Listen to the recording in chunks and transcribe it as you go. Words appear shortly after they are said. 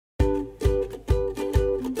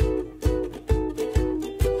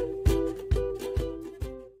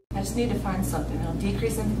just need to find something that'll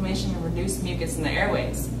decrease inflammation and reduce mucus in the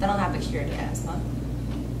airways. Then I'll have the cure to asthma.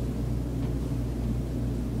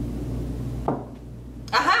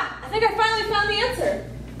 Aha! I think I finally found the answer.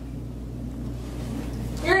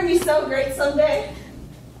 You're gonna be so great someday.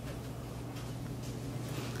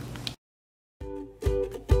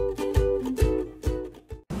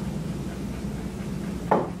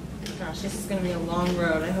 Gosh, this is gonna be a long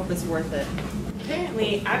road. I hope it's worth it.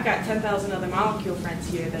 Apparently, I've got 10,000 other molecule friends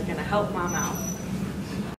here that are going to help Mom out.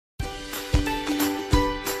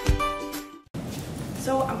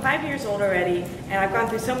 So, I'm 5 years old already, and I've gone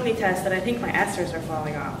through so many tests that I think my esters are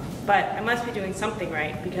falling off. But I must be doing something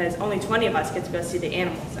right, because only 20 of us get to go see the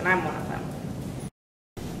animals, and I'm one of them.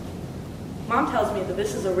 Mom tells me that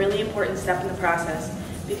this is a really important step in the process,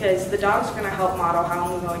 because the dogs are going to help model how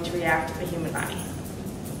I'm going to react to the human body.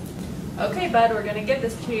 Okay, bud, we're gonna give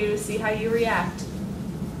this to you to see how you react.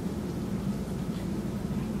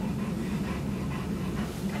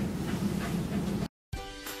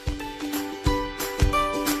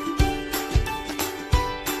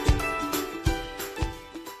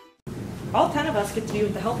 All 10 of us get to be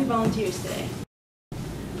with the healthy volunteers today.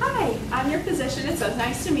 Hi, I'm your physician. It's so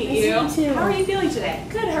nice to meet Nice you. to meet you. How are you feeling today?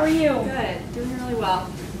 Good, how are you? Good, doing really well.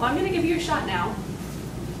 Well, I'm going to give you a shot now.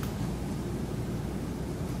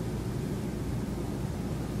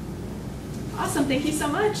 Awesome, thank you so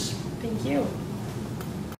much. Thank you.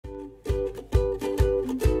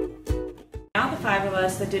 Now the 5 of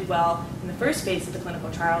us that did well in the first phase of the clinical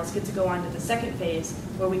trials get to go on to the second phase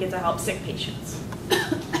where we get to help sick patients.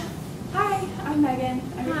 Hi, I'm Megan.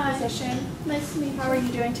 I'm your Hi. physician. Nice to meet you. How are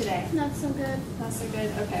you doing today? Not so good. Not so good.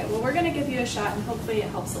 Okay, well, we're going to give you a shot and hopefully it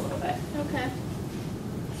helps a little bit. Okay.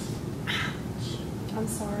 I'm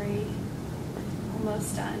sorry.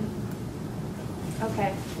 Almost done.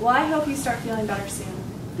 Okay, well, I hope you start feeling better soon.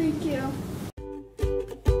 Thank you.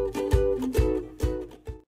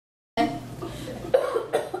 Oh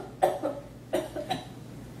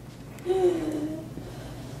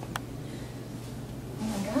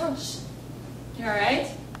my gosh. You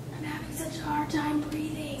alright? I'm having such a hard time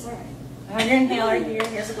breathing. It's alright. I have your inhaler here.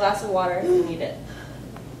 Here's a glass of water if you need it.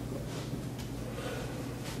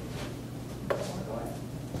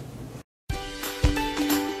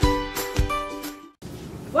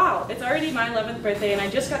 Wow, it's already my 11th birthday and I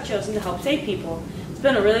just got chosen to help save people. It's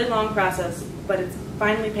been a really long process, but it's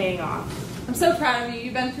finally paying off. I'm so proud of you.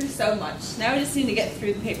 You've been through so much. Now we just need to get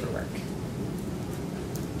through the paperwork.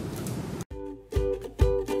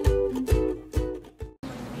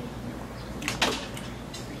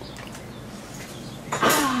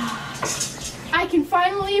 I can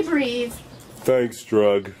finally breathe. Thanks,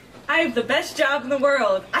 drug. I have the best job in the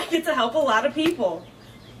world. I get to help a lot of people.